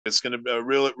It's going to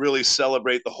really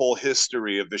celebrate the whole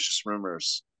history of Vicious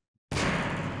Rumors.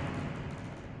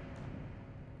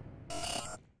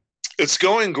 It's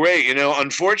going great. You know,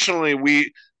 unfortunately,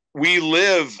 we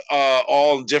live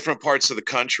all in different parts of the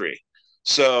country.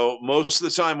 So most of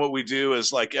the time what we do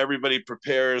is like everybody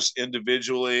prepares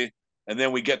individually, and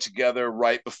then we get together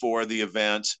right before the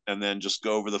event and then just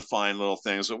go over the fine little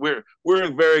things. But we're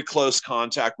in very close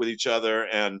contact with each other,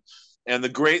 and the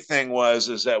great thing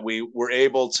is that we were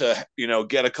able to, you know,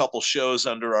 get a couple shows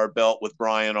under our belt with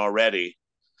Brian already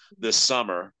this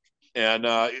summer, and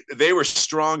they were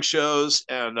strong shows,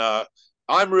 and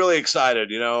I'm really excited.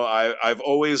 You know, I've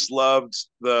always loved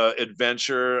the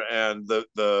adventure and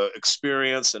the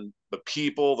experience and the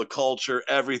people, the culture,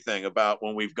 everything about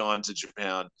when we've gone to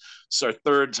Japan. It's our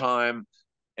third time,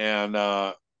 and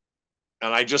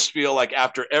I just feel like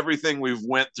after everything we've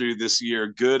went through this year,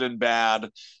 good and bad,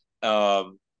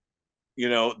 um, you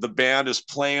know, the band is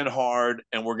playing hard,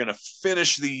 and we're going to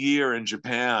finish the year in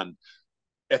Japan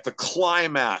at the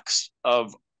climax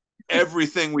of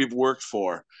everything we've worked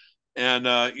for. And,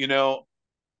 you know,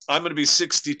 I'm going to be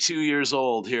 62 years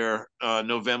old here,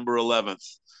 November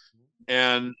 11th.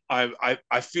 And I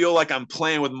feel like I'm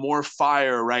playing with more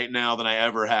fire right now than I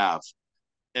ever have.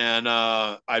 And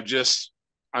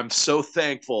I'm so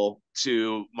thankful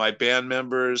to my band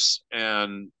members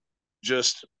and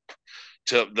just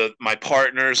to my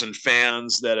partners and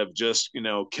fans that have just, you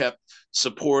know, kept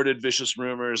supported Vicious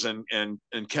Rumors and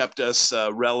kept us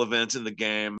relevant in the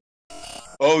game.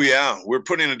 Oh yeah, we're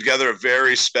putting together a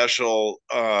very special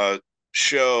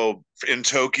show in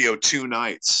Tokyo, 2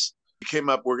 nights. We came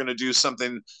up, we're going to do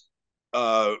something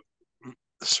uh,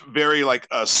 very like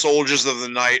Soldiers of the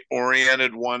Night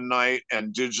oriented one night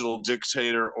and Digital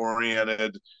Dictator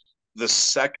oriented the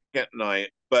second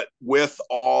night, but with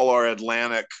all our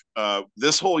Atlantic.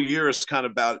 This whole year has kind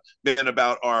of been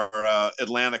about our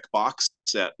Atlantic box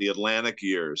set, the Atlantic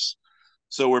years.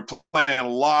 So we're playing a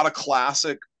lot of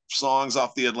classic songs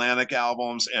off the Atlantic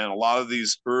albums and a lot of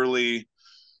these early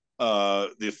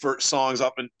the first songs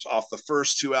off the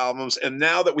first 2 albums. And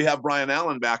now that we have Brian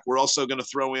Allen back, we're also going to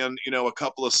throw in, you know, a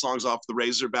couple of songs off the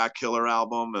Razorback Killer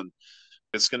album, and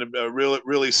it's going to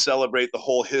really celebrate the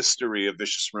whole history of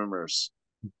Vicious Rumors.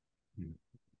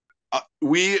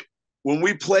 When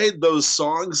we played those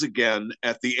songs again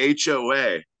at the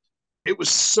HOA, it was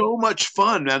so much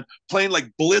fun, man. Playing like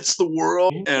Blitz the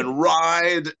World and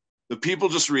Ride. The people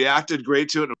just reacted great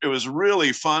to it. It was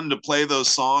really fun to play those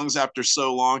songs after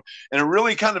so long. And it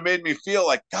really kind of made me feel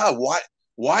like, God,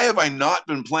 why have I not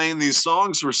been playing these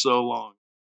songs for so long?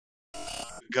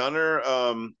 Gunnar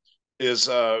is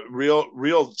a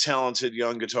real talented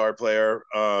young guitar player.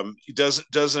 He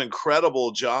does an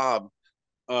incredible job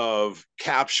of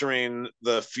capturing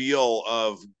the feel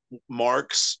of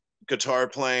Mark's guitar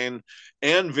playing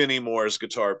and Vinnie Moore's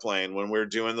guitar playing when we're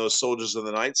doing those Soldiers of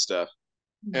the Night stuff.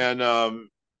 And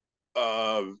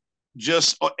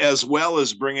just as well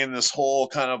as bringing this whole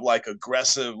kind of like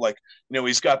aggressive, like, you know,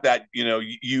 he's got that, you know,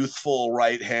 youthful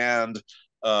right hand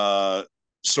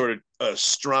sort of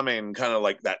strumming, kind of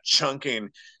like that chunking.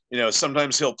 You know,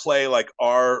 sometimes he'll play like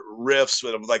our riffs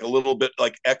with like a little bit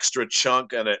like extra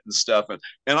chunk in it and stuff. And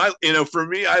I, you know, for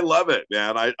me, I love it,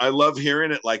 man. I love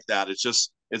hearing it like that. It's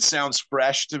just, it sounds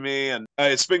fresh to me, and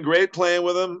it's been great playing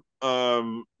with him.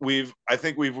 I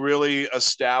think we've really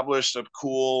established a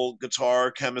cool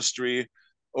guitar chemistry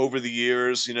over the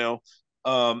years. You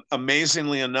know,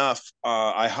 amazingly enough,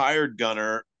 I hired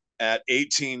Gunnar at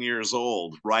 18 years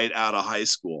old, right out of high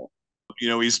school. You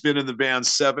know, he's been in the band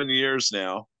 7 years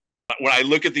now. When I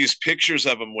look at these pictures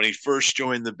of him when he first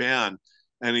joined the band,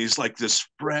 and he's like this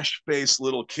fresh-faced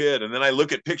little kid, and then I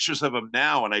look at pictures of him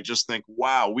now, and I just think,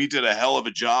 wow, we did a hell of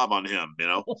a job on him.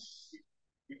 You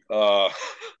know,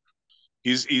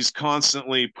 he's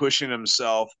constantly pushing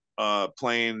himself,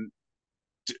 playing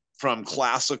from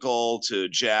classical to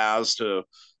jazz to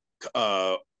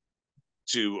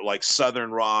like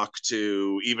southern rock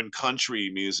to even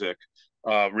country music,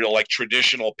 real like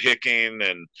traditional picking,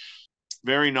 and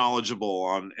very knowledgeable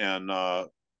on and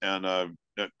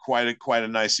quite a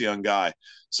nice young guy.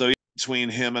 So between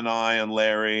him and I and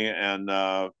Larry and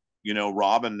you know,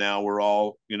 Robin, now we're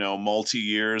all, you know, multi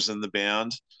years in the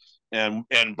band, and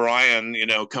Brian, you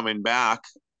know, coming back,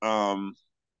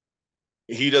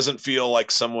 he doesn't feel like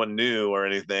someone new or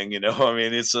anything, you know. I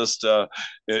mean, it's just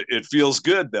it feels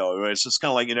good though. Right? It's just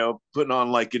kind of like, you know, putting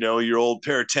on like, you know, your old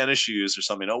pair of tennis shoes or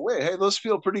something. Oh wait, hey, those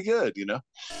feel pretty good, you know.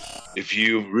 If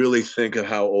you really think of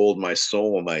how old my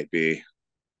soul might be,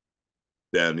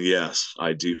 then yes,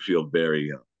 I do feel very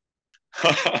young.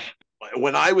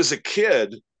 When I was a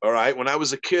kid, all right, when I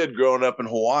was a kid growing up in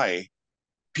Hawaii,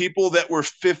 people that were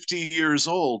 50 years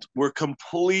old were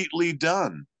completely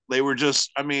done. They were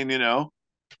just, I mean,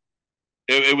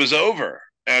 it was over.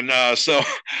 And so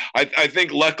I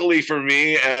think luckily for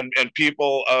me and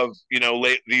people of,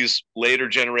 these later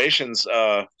generations,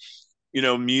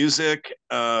 music,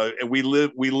 we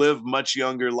live much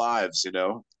younger lives,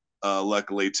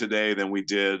 luckily today than we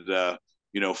did,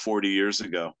 40 years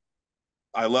ago.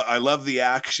 I love the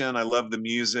action. I love the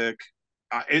music.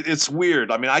 It's weird.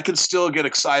 I mean, I can still get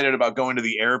excited about going to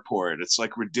the airport. It's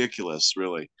like ridiculous,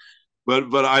 really.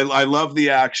 But I love the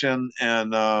action,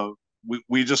 and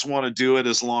we just want to do it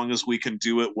as long as we can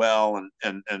do it well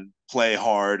and play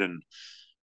hard. And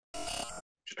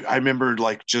I remember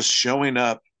like just showing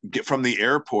up from the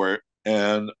airport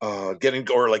and going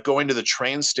to the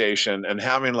train station and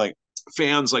having like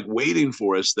fans like waiting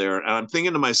for us there. And I'm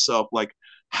thinking to myself, like,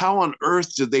 how on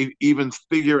earth did they even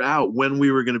figure out when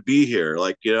we were going to be here?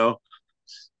 Like,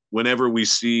 whenever we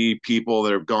see people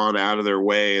that have gone out of their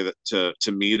way to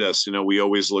meet us, we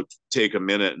always take a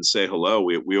minute and say hello.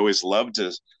 We always love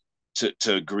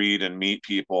to greet and meet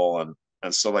people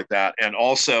and stuff like that. And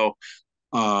also,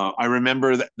 I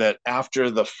remember that after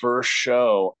the first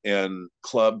show in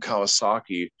Club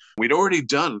Kawasaki, we'd already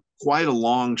done quite a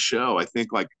long show. I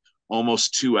think like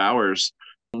almost 2 hours.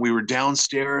 We were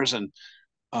downstairs and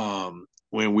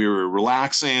when we were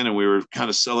relaxing and we were kind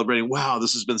of celebrating, wow,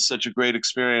 this has been such a great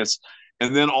experience.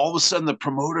 And then all of a sudden the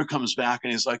promoter comes back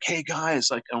and he's like, hey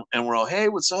guys, like, and we're all, hey,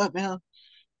 what's up, man?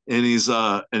 And he's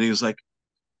like,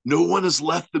 no one has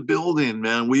left the building,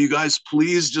 man. Will you guys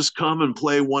please just come and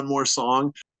play one more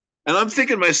song? And I'm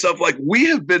thinking to myself, like, we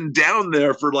have been down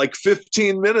there for like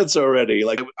 15 minutes already.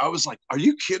 Like, I was like, are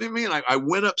you kidding me? And I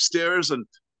went upstairs and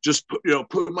just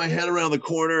put my head around the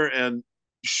corner, and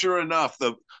sure enough,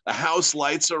 the house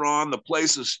lights are on. The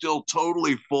place is still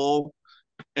totally full.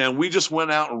 And we just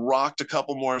went out and rocked a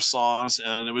couple more songs.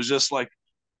 And it was just like,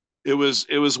 it was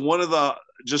one of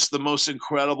the most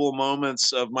incredible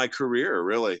moments of my career,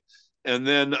 really. And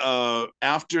then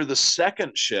after the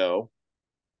second show,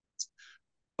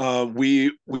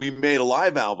 we made a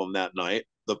live album that night,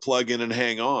 the Plug In and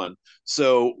Hang On.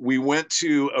 So we went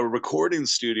to a recording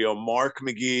studio. Mark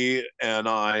McGee and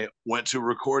I went to a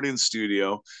recording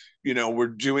studio. We're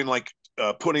doing like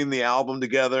putting the album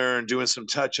together and doing some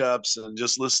touch-ups and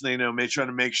just listening, trying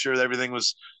to make sure that everything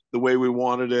was the way we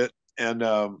wanted it. And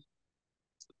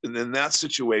in that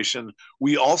situation,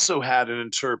 we also had an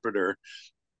interpreter,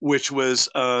 which was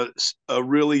a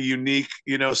really unique,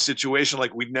 situation.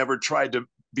 Like, we'd never tried to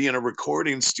be in a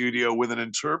recording studio with an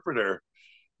interpreter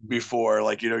before.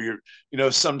 Like,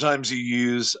 sometimes you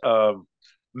use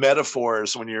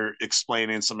metaphors when you're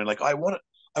explaining something. Like, I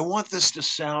want this to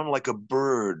sound like a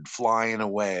bird flying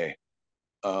away,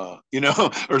 or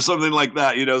something like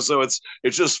that. So it's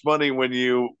just funny when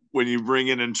you bring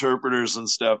in interpreters and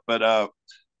stuff. But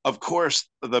of course,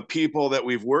 the people that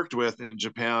we've worked with in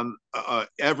Japan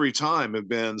every time have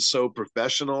been so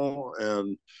professional,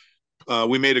 and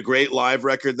we made a great live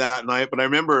record that night. But I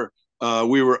remember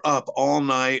we were up all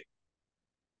night,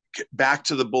 back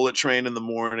to the bullet train in the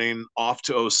morning, off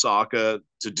to Osaka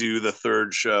to do the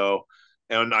third show.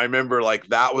 And I remember, like,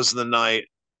 that was the night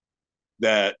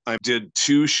that I did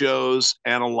 2 shows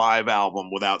and a live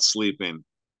album without sleeping.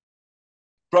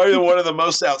 Probably one of the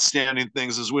most outstanding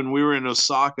things is when we were in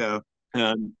Osaka,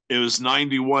 and it was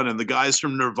 91, and the guys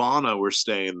from Nirvana were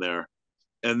staying there,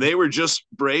 and they were just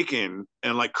breaking,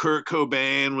 and like Kurt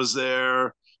Cobain was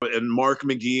there, and Mark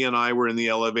McGee and I were in the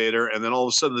elevator, and then all of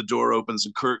a sudden the door opens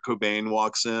and Kurt Cobain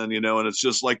walks in, and it's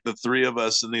just like the 3 of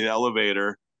us in the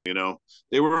elevator.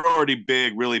 They were already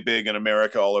big, really big in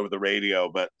America, all over the radio,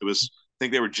 but I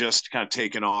think they were just kind of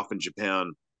taking off in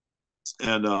Japan.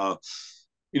 And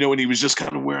when he was just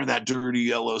kind of wearing that dirty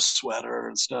yellow sweater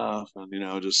and stuff,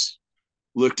 and just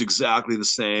looked exactly the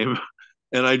same.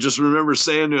 And I just remember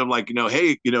saying to him, like,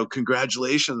 hey,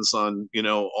 congratulations on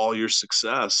all your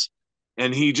success.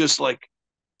 And he just like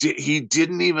he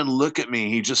didn't even look at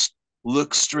me. He just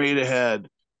looked straight ahead,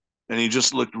 and he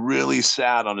just looked really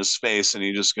sad on his face, and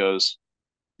he just goes,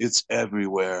 "It's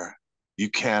everywhere. You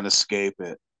can't escape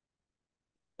it."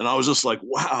 And I was just like,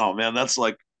 wow, man, that's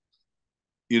like,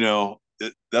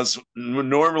 that's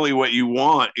normally what you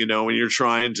want, when you're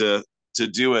trying to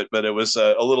do it. But it was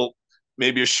a little,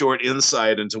 maybe a short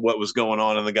insight into what was going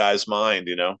on in the guy's mind,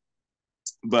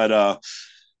 But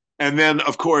and then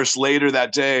of course later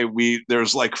that day,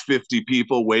 there's like 50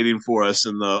 people waiting for us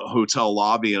in the hotel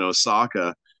lobby in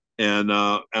Osaka. And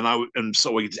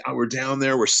so we're down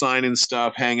there, we're signing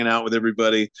stuff, hanging out with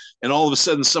everybody, and all of a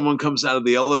sudden someone comes out of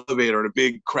the elevator, and a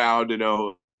big crowd,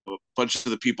 a bunch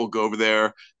of the people go over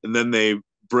there, and then they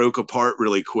broke apart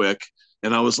really quick.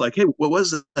 And I was like, hey, what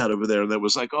was that over there? And it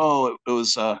was like, oh, it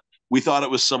was, we thought it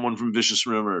was someone from Vicious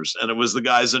Rumors, and it was the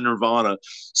guys in Nirvana.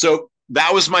 So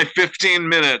that was my 15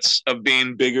 minutes of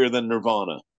being bigger than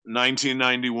Nirvana.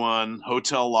 1991,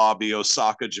 hotel lobby,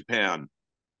 Osaka, Japan.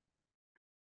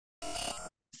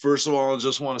 First of all, I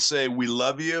just want to say we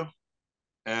love you.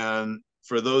 And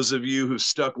for those of you who've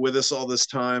stuck with us all this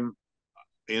time,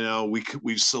 you know,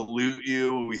 we salute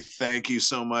you. We thank you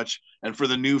so much. And for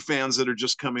the new fans that are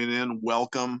just coming in,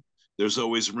 welcome. There's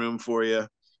always room for you.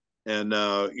 And,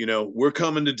 you know, we're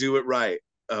coming to do it right.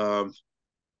 We're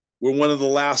one of the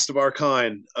last of our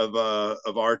kind of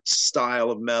our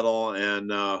style of metal. And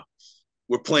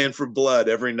we're playing for blood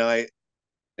every night.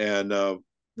 And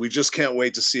we just can't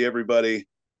wait to see everybody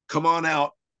come on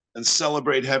out and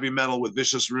celebrate heavy metal with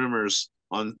Vicious Rumors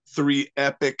on 3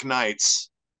 epic nights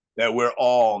that we'll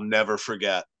all never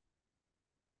forget.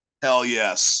 Hell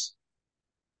yes.